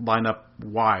legit line up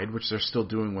wide, which they're still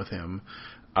doing with him,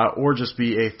 or just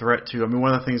be a threat to. I mean,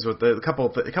 one of the things with a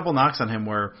couple knocks on him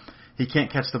where he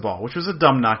can't catch the ball, which was a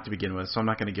dumb knock to begin with, so I'm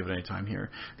not going to give it any time here.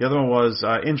 The other one was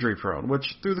injury prone,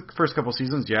 which through the first couple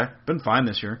seasons, been fine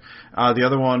this year. The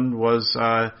other one was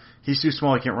he's too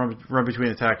small, he can't run between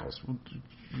the tackles.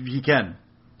 He can.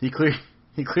 He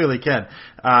clearly can.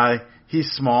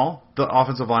 He's small. The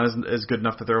offensive line is good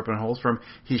enough that they're opening holes for him.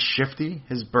 He's shifty.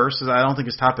 His burst I don't think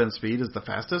his top end speed is the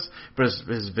fastest, but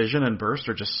his vision and burst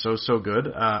are just so good.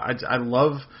 I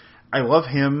love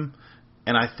him.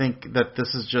 And I think that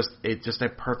this is just a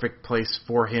perfect place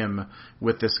for him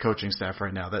with this coaching staff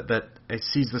right now. That it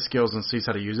sees the skills and sees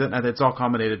how to use it, and it's all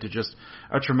culminated to just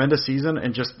a tremendous season.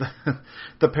 And just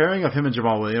the pairing of him and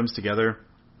Jamal Williams together,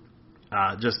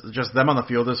 just them on the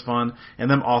field is fun, and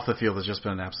them off the field has just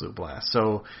been an absolute blast.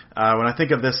 So when I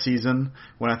think of this season,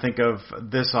 when I think of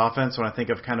this offense, when I think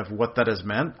of kind of what that has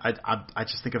meant, I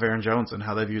just think of Aaron Jones and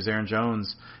how they've used Aaron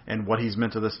Jones and what he's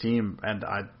meant to this team. And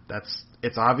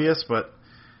it's obvious, but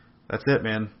that's it,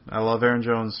 man. I love Aaron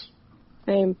Jones.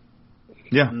 Same.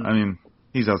 Yeah, I mean,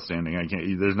 he's outstanding.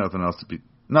 There's nothing else to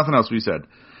be said.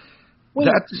 Wait,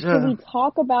 can we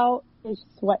talk about his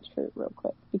sweatshirt real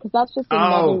quick? Because that's just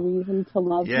another reason to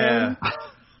love him.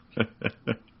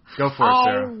 Go for it,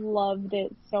 Sarah. I loved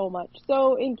it so much.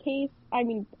 So in case,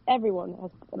 everyone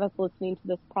that's listening to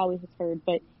this probably has heard,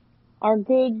 but our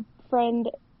good friend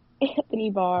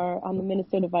Anthony Barr on the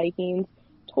Minnesota Vikings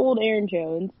told Aaron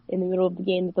Jones in the middle of the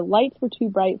game that the lights were too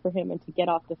bright for him and to get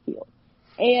off the field.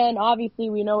 And obviously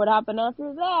we know what happened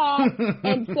after that.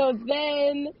 And so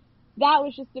then that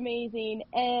was just amazing.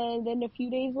 And then a few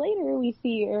days later we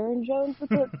see Aaron Jones with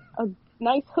a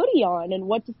nice hoodie on. And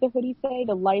what does the hoodie say?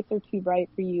 The lights are too bright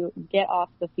for you. Get off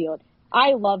the field.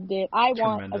 I loved it. I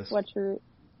want a sweatshirt.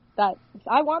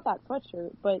 I want that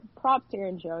sweatshirt, but props to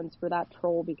Aaron Jones for that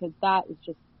troll, because that is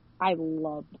just, I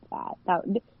loved that.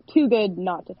 Too good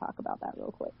not to talk about that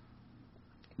real quick.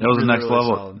 That was the next really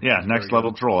level. solid. Yeah, next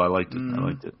level troll. I liked it.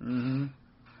 Mm-hmm.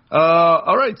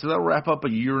 All right, so that'll wrap up a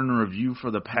year in review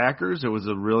for the Packers. It was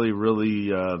a really,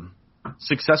 really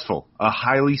successful, a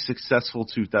highly successful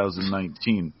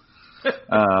 2019. You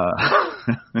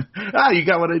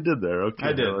got what I did there. Okay,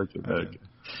 I did. Okay.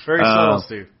 Very subtle,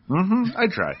 Steve. I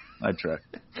try.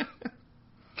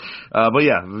 But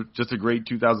yeah, just a great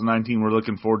 2019. We're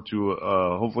looking forward to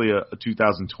hopefully a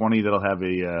 2020 that'll have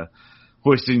a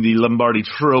hoisting the Lombardi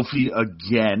Trophy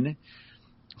again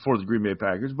for the Green Bay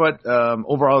Packers. But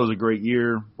overall, it was a great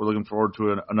year. We're looking forward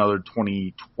to another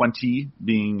 2020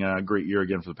 being a great year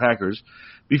again for the Packers.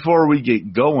 Before we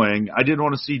get going, I did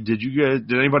want to see, did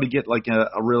anybody get like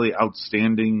a really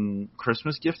outstanding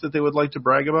Christmas gift that they would like to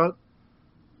brag about?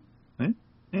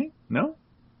 No?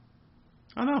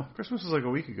 I don't know. Christmas was like a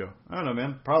week ago. I don't know,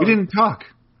 man. Probably. We didn't talk.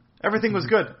 Everything was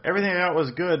good. Everything I got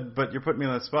was good, but you're putting me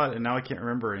on that spot, and now I can't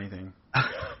remember anything.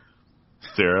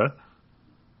 Sarah?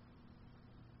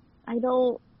 I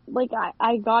don't, like,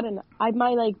 I got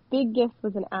my, like, big gift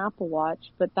was an Apple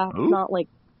Watch, but that's not, like,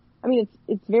 I mean,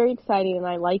 it's very exciting and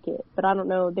I like it, but I don't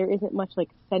know, there isn't much, like,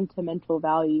 sentimental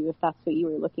value if that's what you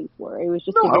were looking for. It was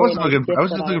just I was just looking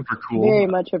for cool. Very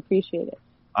much appreciate it.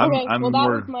 I'm that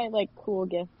more... was my, like, cool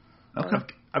gift. Okay.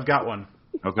 I've got one.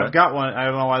 Okay. I've got one. I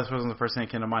don't know why this wasn't the first thing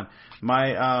that came to mind.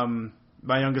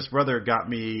 My youngest brother got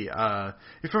me. You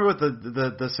remember with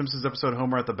the Simpsons episode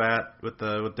Homer at the Bat with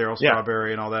Daryl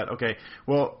Strawberry and all that? Okay.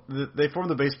 Well, they formed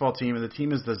the baseball team, and the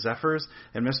team is the Zephyrs.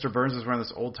 And Mr. Burns is wearing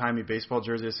this old timey baseball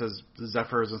jersey that says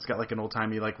Zephyrs, and it's got like an old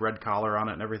timey like red collar on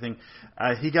it and everything.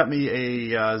 He got me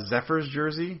a Zephyrs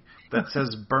jersey that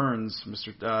says Burns,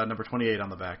 Mr. number 28 on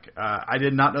the back. I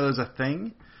did not know there was a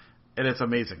thing. And it's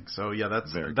amazing. So yeah,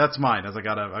 that's mine. As I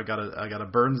got a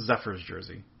Burns Zephyrs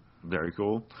jersey. Very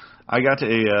cool. I got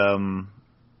a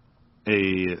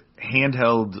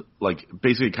handheld, like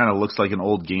basically it kind of looks like an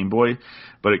old Game Boy,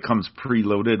 but it comes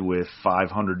preloaded with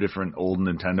 500 different old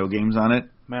Nintendo games on it.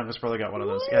 My youngest brother got one of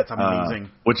those. Yeah, it's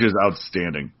amazing. Which is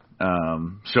outstanding.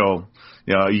 So,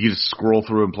 you know, you can just scroll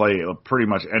through and play pretty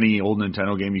much any old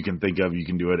Nintendo game you can think of. You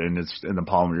can do it, and it's in the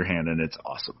palm of your hand, and it's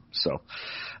awesome. So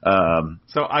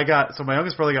my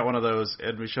youngest brother got one of those,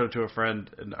 and we showed it to a friend,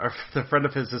 and the friend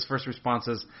of his first response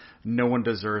is, "No one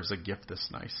deserves a gift this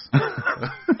nice."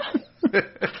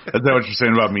 Is that what you're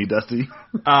saying about me, Dusty?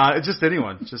 Just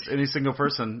anyone, just any single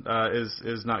person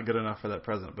is not good enough for that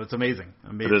present. But it's amazing.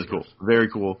 It is cool. Very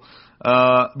cool.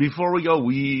 Before we go,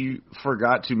 we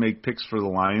forgot to make picks for the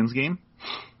Lions game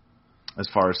as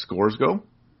far as scores go.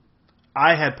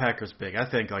 I had Packers big. I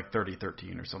think like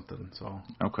 30-13 or something. So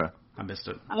okay, I missed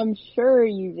it. I'm sure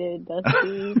you did,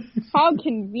 Dusty. How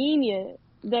convenient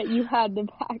that you had the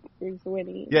Packers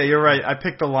winning. Yeah, you're right. I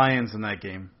picked the Lions in that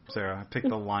game, Sarah. I picked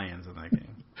the Lions in that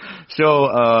game.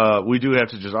 So we do have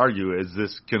to just argue, is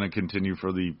this going to continue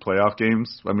for the playoff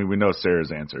games? I mean, we know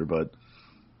Sarah's answer, but...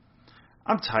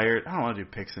 I'm tired. I don't want to do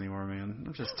picks anymore, man.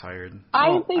 I'm just tired.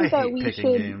 I think that we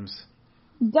should... games.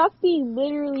 Dusty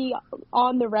literally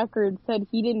on the record said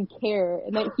he didn't care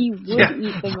and that he would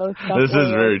eat the most stuff. This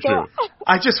is very true.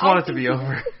 I just want it to be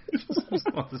over. I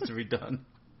just want this to be done.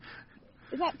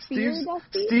 Is that fear,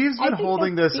 Dusty? Steve's been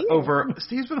holding this over.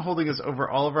 Steve's been holding this over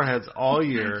all of our heads all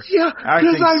year. Yeah,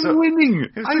 because I'm winning.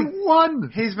 I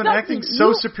won. He's been acting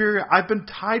so superior. I've been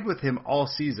tied with him all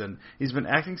season. He's been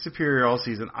acting superior all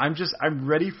season. I'm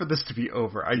ready for this to be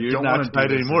over. You're don't not want to tied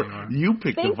do this anymore. You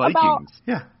picked the Vikings.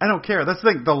 Yeah, I don't care. That's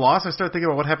the thing. The loss. I start thinking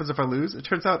about what happens if I lose. It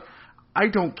turns out I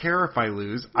don't care if I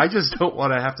lose. I just don't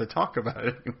want to have to talk about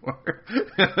it anymore.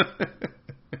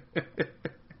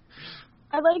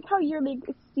 I like how you're like,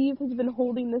 Steve has been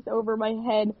holding this over my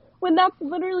head when that's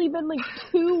literally been like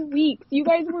 2 weeks. You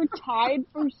guys were tied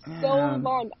for so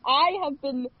long. I have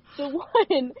been the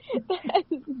one that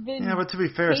has been. Yeah, but to be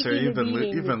fair, sir, you've been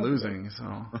losing,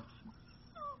 so.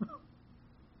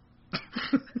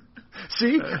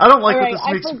 See, I don't like what this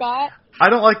makes. I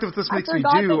don't like what this makes me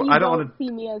do. I don't want to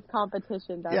see me as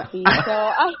competition, Dusty. Yeah. So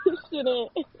I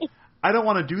shouldn't. I don't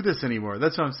want to do this anymore.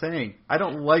 That's what I'm saying. I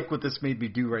don't like what this made me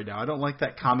do right now. I don't like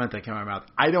that comment that came out of my mouth.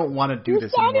 I don't want to do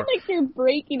this anymore. You sounded like you're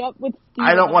breaking up with Steve.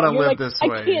 I don't want to live this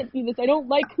way. I can't do this. I don't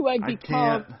like who I've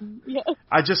become. Yeah.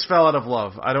 I just fell out of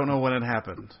love. I don't know when it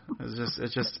happened.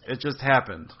 It just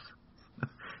happened.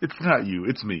 It's not you.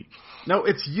 It's me. No,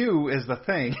 it's you is the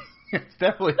thing. It's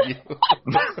definitely you.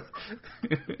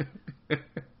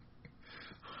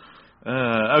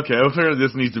 Okay, I figure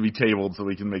this needs to be tabled so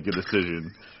we can make a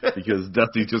decision because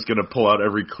Dusty's just going to pull out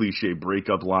every cliche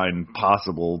breakup line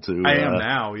possible to. I am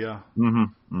now, yeah.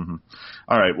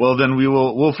 All right, well then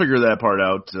we'll figure that part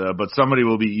out. But somebody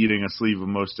will be eating a sleeve of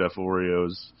Most Def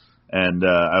Oreos, and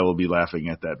I will be laughing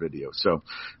at that video. So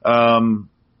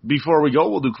before we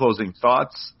go, we'll do closing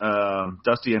thoughts.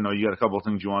 Dusty, I know you got a couple of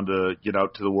things you wanted to get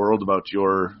out to the world about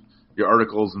your your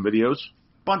articles and videos?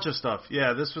 Bunch of stuff.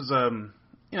 Yeah, this was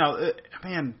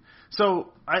man.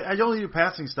 So I only do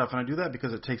passing stuff, and I do that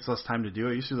because it takes less time to do.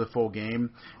 I used to do the full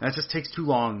game, and it just takes too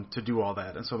long to do all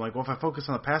that. And so I'm like, well, if I focus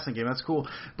on the passing game, that's cool.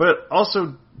 But it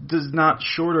also does not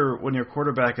shorter when your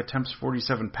quarterback attempts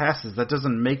 47 passes. That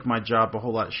doesn't make my job a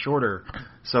whole lot shorter.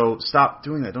 So stop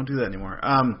doing that. Don't do that anymore.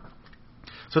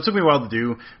 So it took me a while to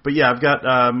do. But yeah, I've got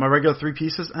my regular 3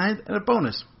 pieces and a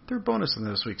bonus. They're bonus in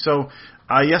this week. So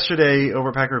yesterday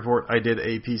over Packer Report, I did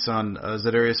a piece on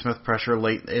Za'Darius Smith pressure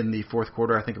late in the fourth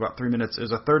quarter. I think about 3 minutes. It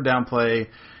was a third down play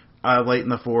late in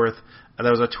the fourth.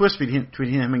 There was a twist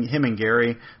between him and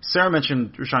Gary. Sarah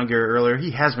mentioned Rashawn Gary earlier.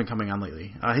 He has been coming on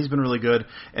lately. He's been really good.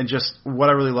 And just what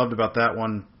I really loved about that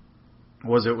one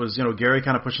was Gary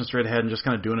kind of pushing straight ahead and just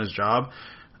kind of doing his job.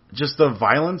 Just the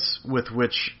violence with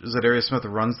which Za'Darius Smith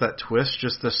runs that twist,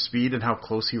 just the speed and how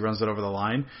close he runs it over the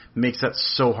line, makes that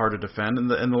so hard to defend. And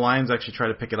the Lions actually tried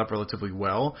to pick it up relatively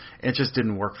well, and it just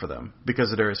didn't work for them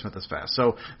because Za'Darius Smith is fast.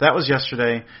 So that was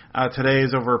yesterday. Today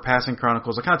is over Passing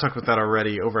Chronicles. I kind of talked about that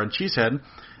already over on Cheesehead.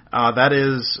 That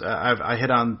is, I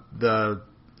hit on the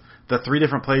 3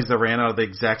 different plays that ran out of the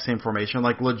exact same formation,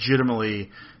 like legitimately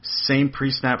same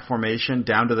pre-snap formation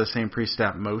down to the same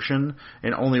pre-snap motion,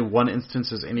 and only one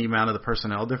instance is any amount of the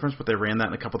personnel difference, but they ran that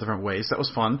in a couple different ways. That was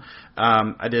fun.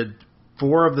 I did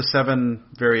 4 of the 7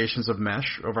 variations of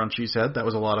mesh over on Cheesehead. That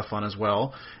was a lot of fun as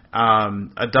well.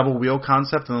 A double wheel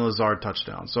concept and a Lazard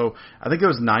touchdown. So I think it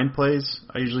was 9 plays.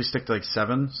 I usually stick to like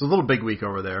 7. So a little big week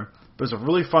over there. It was a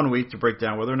really fun week to break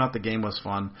down whether or not the game was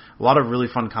fun. A lot of really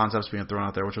fun concepts being thrown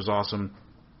out there, which was awesome.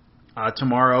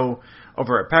 Tomorrow,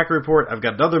 over at Packer Report, I've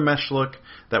got another mesh look.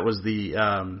 That was the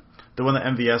one that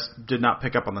MVS did not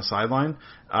pick up on the sideline.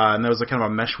 And that was a kind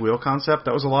of a mesh wheel concept.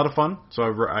 That was a lot of fun. So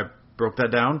I broke that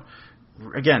down.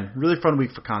 Again, really fun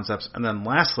week for concepts. And then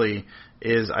lastly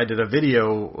is I did a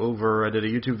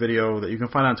YouTube video that you can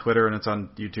find on Twitter, and it's on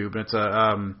YouTube.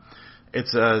 And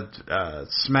it's a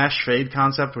smash fade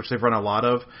concept, which they've run a lot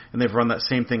of, and they've run that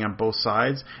same thing on both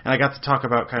sides. And I got to talk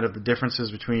about kind of the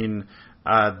differences between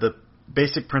the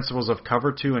basic principles of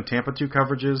cover 2 and Tampa 2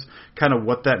 coverages, kind of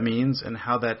what that means and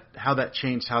how that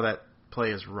changed how that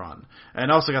play is run.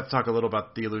 And I also got to talk a little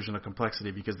about the illusion of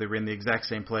complexity, because they ran the exact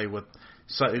same play with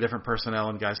slightly different personnel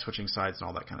and guys switching sides and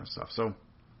all that kind of stuff. So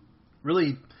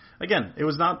really, again, it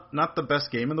was not the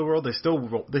best game in the world. They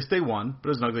stay won, but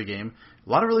it was an ugly game. A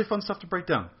lot of really fun stuff to break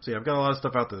down. So yeah, I've got a lot of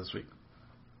stuff out there this week.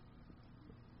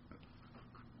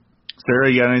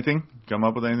 Sarah, you got anything? Come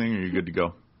up with anything, or are you good to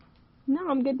go? No,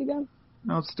 I'm good to go.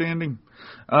 Outstanding.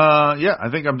 Yeah, I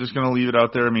think I'm just going to leave it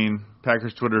out there. I mean,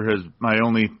 Packers Twitter has my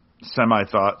only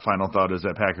final thought is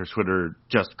that Packers Twitter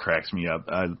just cracks me up.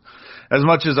 As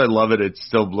much as I love it, it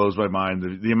still blows my mind.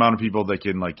 The amount of people that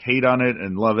can like hate on it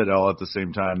and love it all at the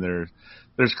same time.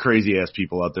 There's crazy ass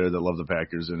people out there that love the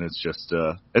Packers, and it's just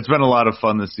it's been a lot of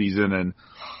fun this season, and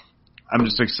I'm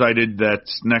just excited that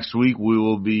next week we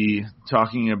will be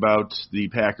talking about the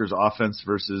Packers offense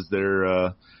versus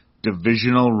their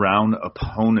divisional round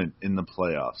opponent in the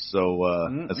playoffs. So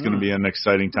that's going to be an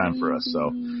exciting time for us.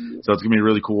 So it's going to be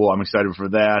really cool. I'm excited for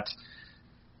that.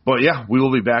 But yeah, we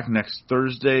will be back next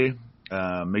Thursday.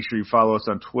 Make sure you follow us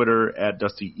on Twitter at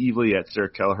Dusty Evely, at Sarah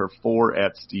Kelleher 4,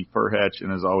 at Steve Perhatch,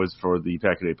 and as always for the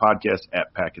Pack-A-Day Podcast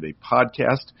at Pack-A-Day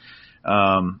Podcast.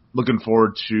 Looking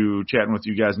forward to chatting with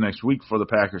you guys next week for the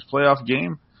Packers playoff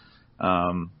game.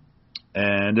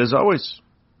 And as always,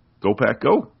 go Pack,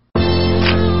 go.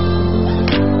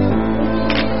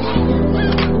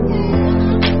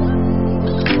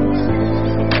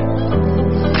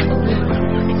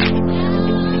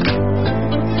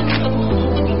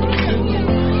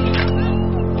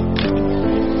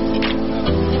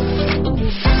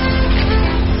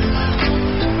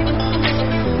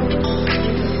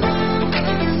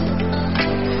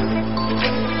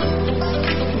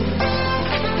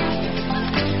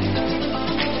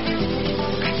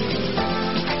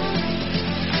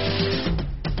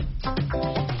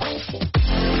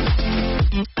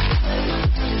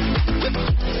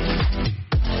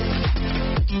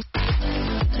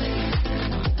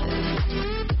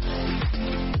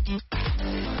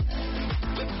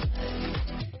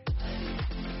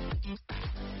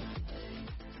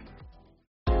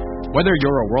 Whether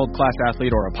you're a world-class athlete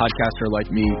or a podcaster like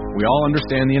me, we all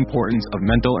understand the importance of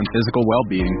mental and physical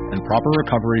well-being and proper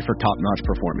recovery for top-notch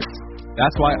performance.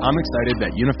 That's why I'm excited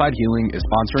that Unified Healing is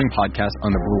sponsoring podcasts on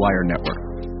the Blue Wire Network.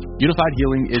 Unified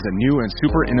Healing is a new and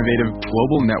super innovative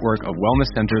global network of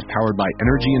wellness centers powered by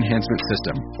Energy Enhancement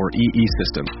System, or EE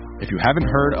System. If you haven't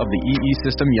heard of the EE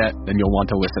System yet, then you'll want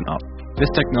to listen up. This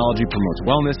technology promotes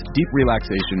wellness, deep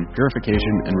relaxation,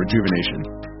 purification, and rejuvenation.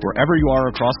 Wherever you are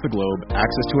across the globe,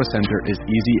 access to a center is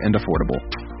easy and affordable.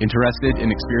 Interested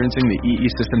in experiencing the EE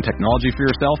System technology for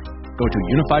yourself? Go to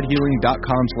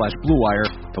unifiedhealing.com/bluewire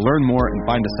to learn more and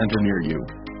find a center near you.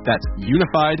 That's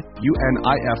unified,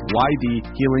 UNIFYD,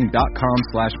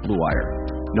 healing.com/bluewire.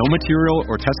 No material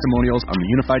or testimonials on the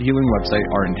Unified Healing website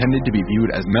are intended to be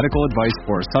viewed as medical advice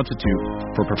or a substitute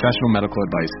for professional medical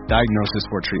advice, diagnosis,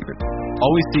 or treatment.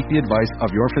 Always seek the advice of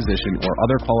your physician or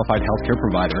other qualified healthcare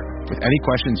provider with any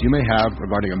questions you may have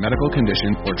regarding a medical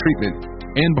condition or treatment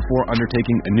and before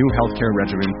undertaking a new healthcare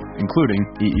regimen, including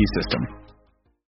EE System.